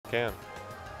can.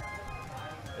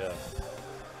 Yeah.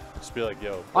 Just be like,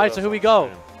 yo. All right, so here we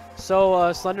go. So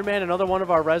Slenderman, another one of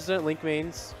our resident Link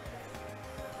mains.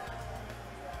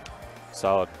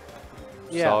 Solid.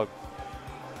 Yeah. Solid.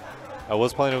 I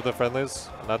was playing it with the friendlies,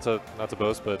 not to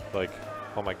boast, but like,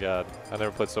 oh my god, I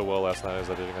never played so well last night as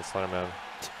I did against Slenderman.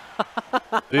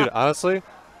 Dude, honestly,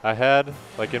 I had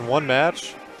like in one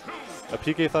match a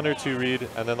PK Thunder 2 read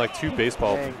and then like 2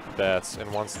 baseball bats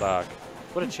in one stock.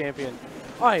 What a champion!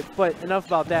 All right, but enough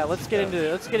about that. Let's get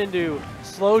into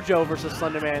Slowjoe versus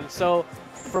Slenderman. So,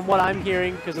 from what I'm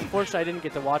hearing, because unfortunately I didn't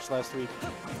get to watch last week,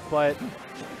 but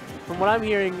from what I'm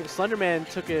hearing, Slenderman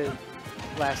took it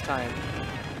last time.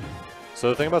 So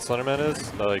the thing about Slenderman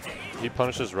is that, like, he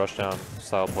punishes rushdown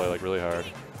style play like really hard.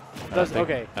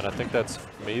 Okay. And I think that's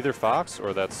either Fox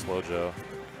or that's Slowjoe.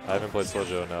 I haven't played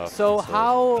Slowjoe enough. So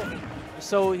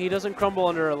so he doesn't crumble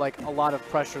under like a lot of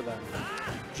pressure then?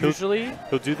 Usually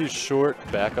he'll do these short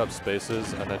backup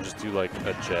spaces and then just do like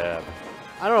a jab.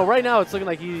 I don't know. Right now it's looking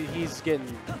like he's getting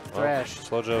thrashed.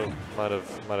 Slowjoe might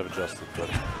have adjusted, but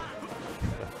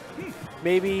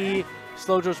maybe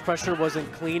Slowjoe's pressure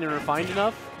wasn't clean and refined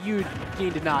enough. You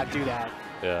need to not do that.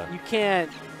 Yeah. You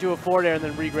can't do a forward air and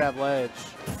then re-grab ledge.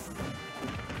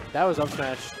 That was up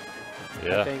smash.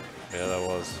 Yeah. I think. Yeah, that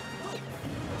was.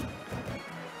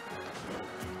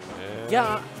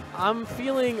 Yeah, I'm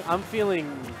feeling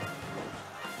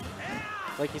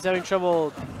like he's having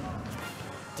trouble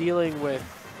dealing with.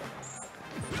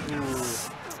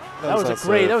 Ooh. That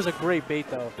was a great bait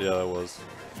though. Yeah, that was.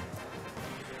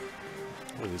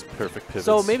 Look at these perfect pivots.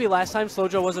 So maybe last time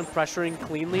Slowjoe wasn't pressuring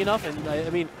cleanly enough, and I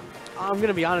mean, I'm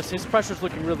gonna be honest, his pressure's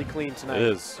looking really clean tonight.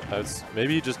 It is.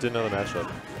 Maybe he just didn't know the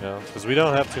matchup, you know, because we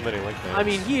don't have too many Link names. I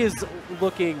mean, he is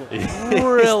looking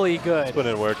really good. He's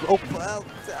putting in work. Oh, well,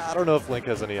 I don't know if Link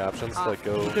has any options to like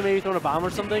go. He could maybe throw a bomb or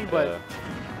something, but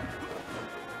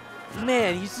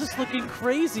man, he's just looking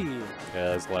crazy.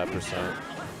 Yeah, his lap percent.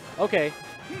 Okay.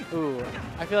 Ooh,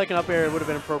 I feel like an up air would have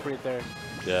been appropriate there.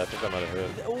 Yeah, I think that might have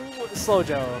hit. Ooh,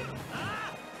 Slowjoe.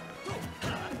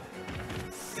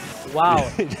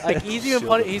 Wow, like he's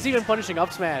even punishing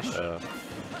up smash. The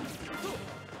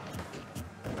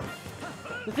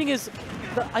thing is,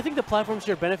 I think the platforms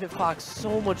here benefit Fox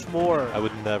so much more. I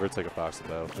would never take a Fox to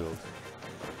Battlefield.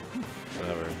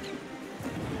 Never.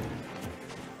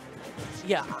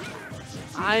 Yeah,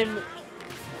 I'm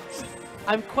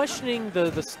questioning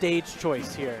the stage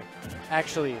choice here,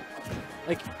 actually.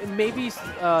 Like, maybe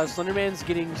Slenderman's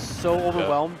getting so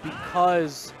overwhelmed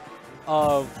because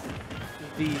of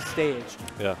the stage.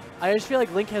 Yeah. I just feel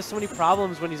like Link has so many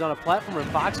problems when he's on a platform, and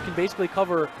Fox can basically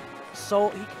cover, he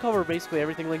can cover basically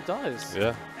everything Link does.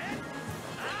 Yeah.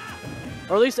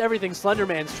 Or at least everything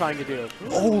Slenderman's trying to do.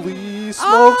 Holy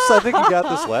smokes! I think he got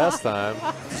this last time.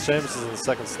 It's a shame this is in the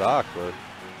second stock, but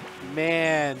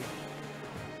man.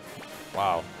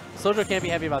 Wow. Slowjoe can't be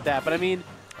happy about that, but I mean,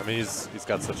 he's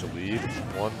got such a lead.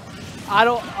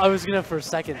 I was gonna for a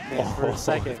second, man, for a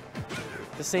second.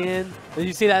 The sand. Did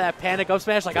you see that panic up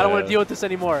smash? Like, I don't want to deal with this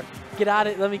anymore.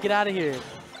 Let me get out of here.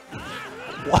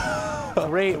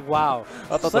 Great, wow.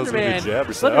 I thought that was gonna be a jab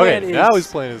or something. Okay, now he's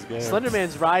playing his game.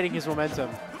 Slenderman's riding his momentum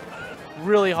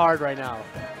really hard right now.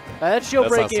 That shield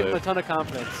break gave him a ton of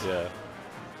confidence. Yeah.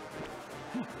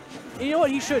 And you know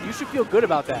what? You should feel good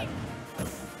about that.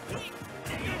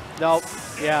 Nope.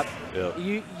 Yeah. Yep.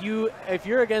 If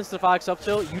you're against the Fox up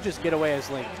tilt, you just get away as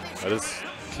Link. I just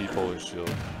keep holding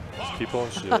shield. Just keep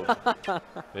holding shield.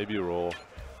 Maybe a roll.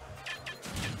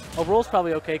 A roll's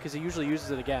probably okay because he usually uses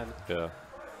it again. Yeah.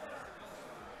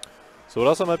 So what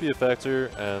also might be a factor,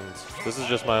 and this is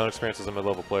just my own experience as a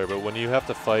mid-level player, but when you have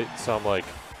to fight some like,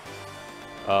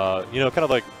 you know, kind of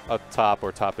like a top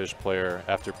or top-ish player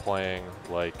after playing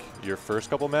like your first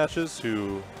couple matches,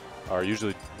 who are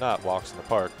usually not walks in the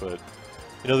park, but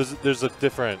you know, there's a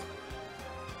different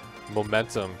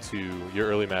momentum to your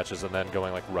early matches and then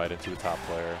going like right into a top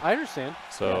player. I understand.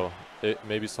 So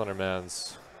maybe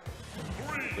Slenderman's,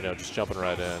 you know, just jumping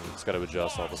right in. It's got to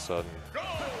adjust all of a sudden.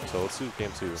 So let's do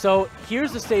game 2. So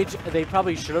here's the stage they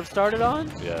probably should have started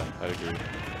on. Yeah, I agree.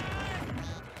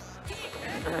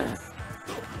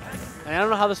 And I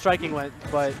don't know how the striking went,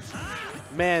 but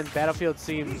man, Battlefield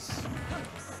seems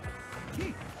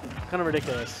kind of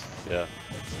ridiculous. Yeah.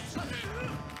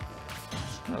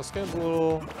 Now this game's a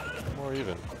little more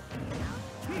even.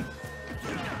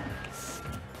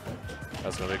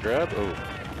 That's gonna be a grab. Oh, all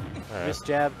right. Missed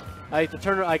jab.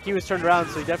 He was turned around,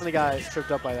 so he definitely got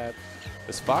tripped up by that.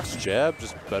 Is Fox jab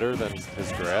just better than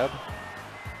his grab?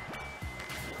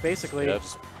 Basically, yeah,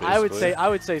 I would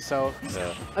say so.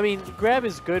 Yeah. I mean, grab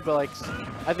is good, but like,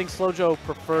 I think Slowjoe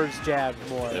prefers jab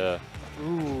more. Yeah.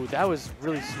 Ooh, that was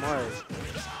really smart.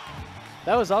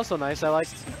 That was also nice. I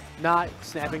liked not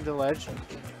snapping to the ledge.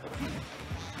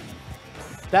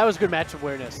 That was good matchup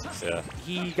awareness. Yeah.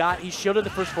 He shielded the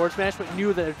first forward smash, but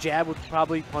knew that a jab would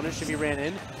probably punish if he ran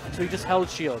in, so he just held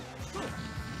shield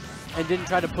and didn't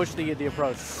try to push the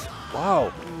approach.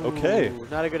 Wow. Okay. Ooh,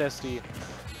 not a good SD.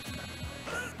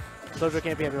 Slowjoe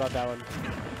can't be happy about that one.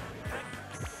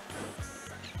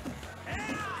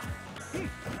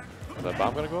 Is that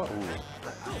bomb gonna go up? Ooh.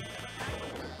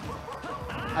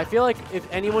 I feel like if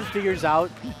anyone figures out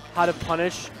how to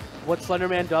punish what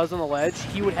Slenderman does on the ledge,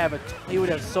 he would have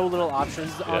so little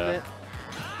options on it.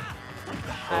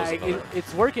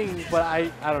 It's working, but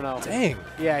I don't know. Dang.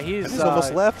 Yeah, he's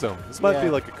almost left him. This might be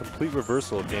like a complete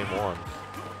reversal of game 1.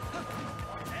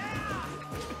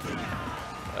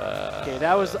 Okay,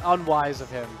 that was unwise of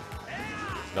him.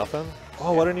 Nothing?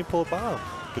 Oh, why didn't he pull a bomb?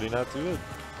 Could he not do it?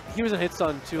 He was in hit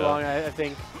stun too long, I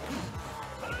think.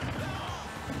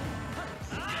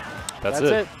 That's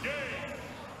it.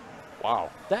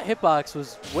 Wow. That hitbox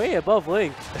was way above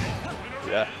Link.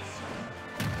 Yeah.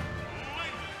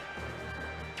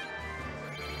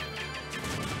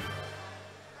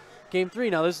 Game 3,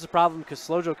 now this is a problem because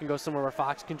Slowjoe can go somewhere where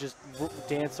Fox can just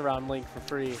dance around Link for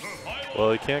free.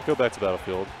 Well, he can't go back to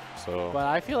Battlefield, so... But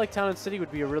I feel like Town and City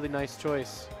would be a really nice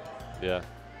choice. Yeah.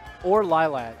 Or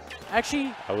Lilat.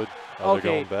 Actually... I would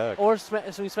go back. Or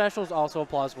Smash is also a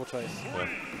plausible choice. Yeah.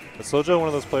 But Slowjoe, one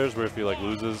of those players where if he like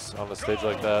loses on the stage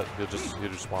like that, he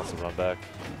just wants to run back.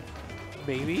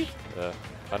 Maybe? Yeah.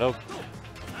 I know.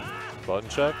 Button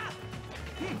check?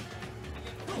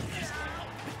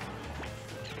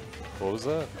 What was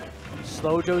that?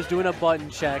 Slowjoe's doing a button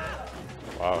check.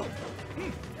 Wow.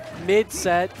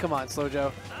 Mid-set. Come on,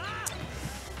 Slowjoe.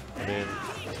 I mean,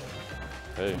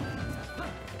 hey.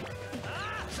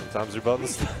 Sometimes your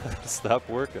buttons stop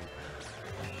working.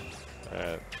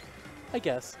 Alright. I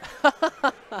guess.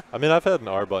 I mean, I've had an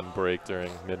R button break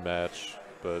during mid-match,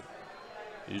 but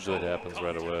usually it happens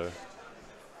right away.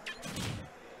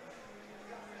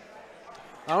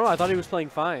 I don't know. I thought he was playing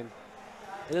fine.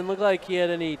 It didn't look like he had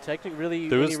any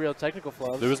real technical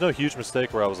flaws. There was no huge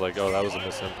mistake where I was like, oh, that was a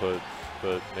misinput,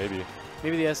 but maybe.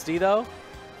 Maybe the SD, though?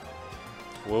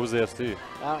 What was the SD?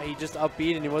 He just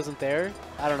upbeat and he wasn't there?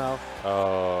 I don't know.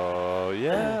 Oh,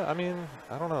 yeah. I mean,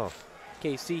 I don't know.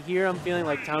 Okay, see here, I'm feeling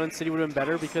like Town and City would have been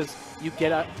better because you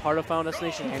get a part of Final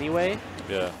Destination anyway.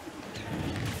 Yeah.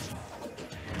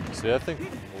 See, I think,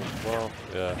 well,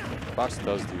 yeah, Fox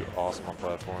does do awesome on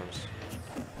platforms.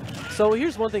 So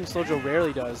here's one thing Slowjoe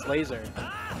rarely does, laser.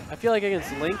 I feel like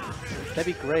against Link, that'd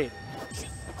be great.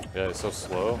 Yeah, it's so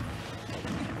slow.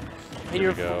 And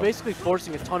you're basically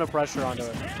forcing a ton of pressure onto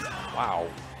it. Wow.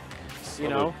 You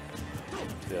know?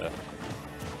 Yeah.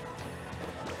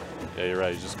 Yeah, you're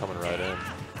right. He's just coming right in.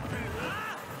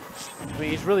 I mean,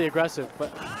 he's really aggressive,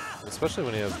 but... Especially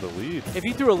when he has the lead. If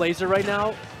he threw a laser right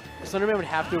now, Slenderman would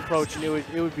have to approach, and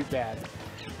it would be bad.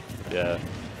 Yeah.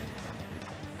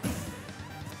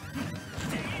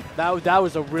 That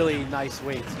was a really nice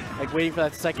wait. Like, waiting for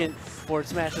that second forward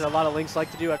smash that a lot of Links like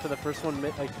to do after the first one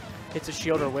hits a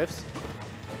shield or whiffs.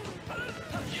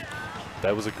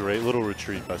 That was a great little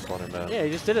retreat by Slenderman. Yeah,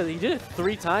 he just did it. He did it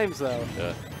 3 times, though.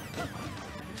 Yeah.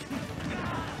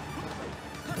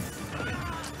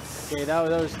 Okay, that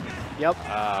was, yep,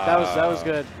 that was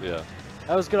good. Yeah.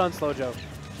 That was good on Slowjoe.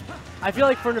 I feel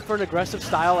like for an aggressive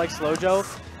style like Slowjoe,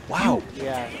 wow.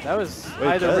 Yeah, that was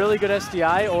either really good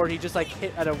SDI or he just like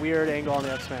hit at a weird angle on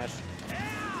the up smash.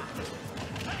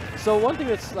 So one thing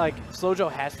that's like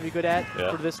Slowjoe has to be good at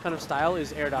for this kind of style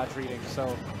is air dodge reading.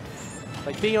 So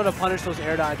like being able to punish those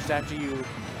air dodges after you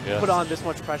put on this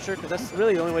much pressure, because that's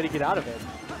really the only way to get out of it.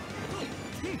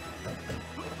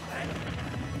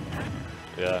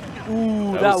 Yeah.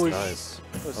 Ooh, that was nice.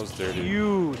 That was dirty.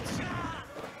 Cute.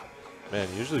 Man,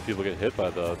 usually people get hit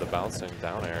by the bouncing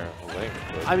down air Link.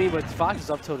 But I mean, but Fox's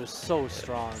up tilt is so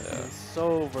strong. Yeah. It's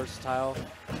so versatile.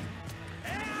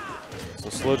 So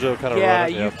Slowjoe kind of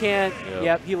you can't.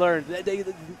 Yep, he learned.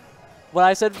 What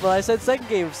I said second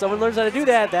game. If someone learns how to do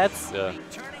that, that's. Yeah.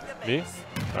 Me?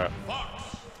 All right.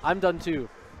 I'm done too.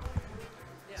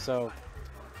 So.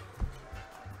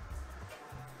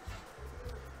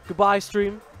 Goodbye,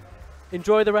 stream.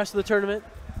 Enjoy the rest of the tournament.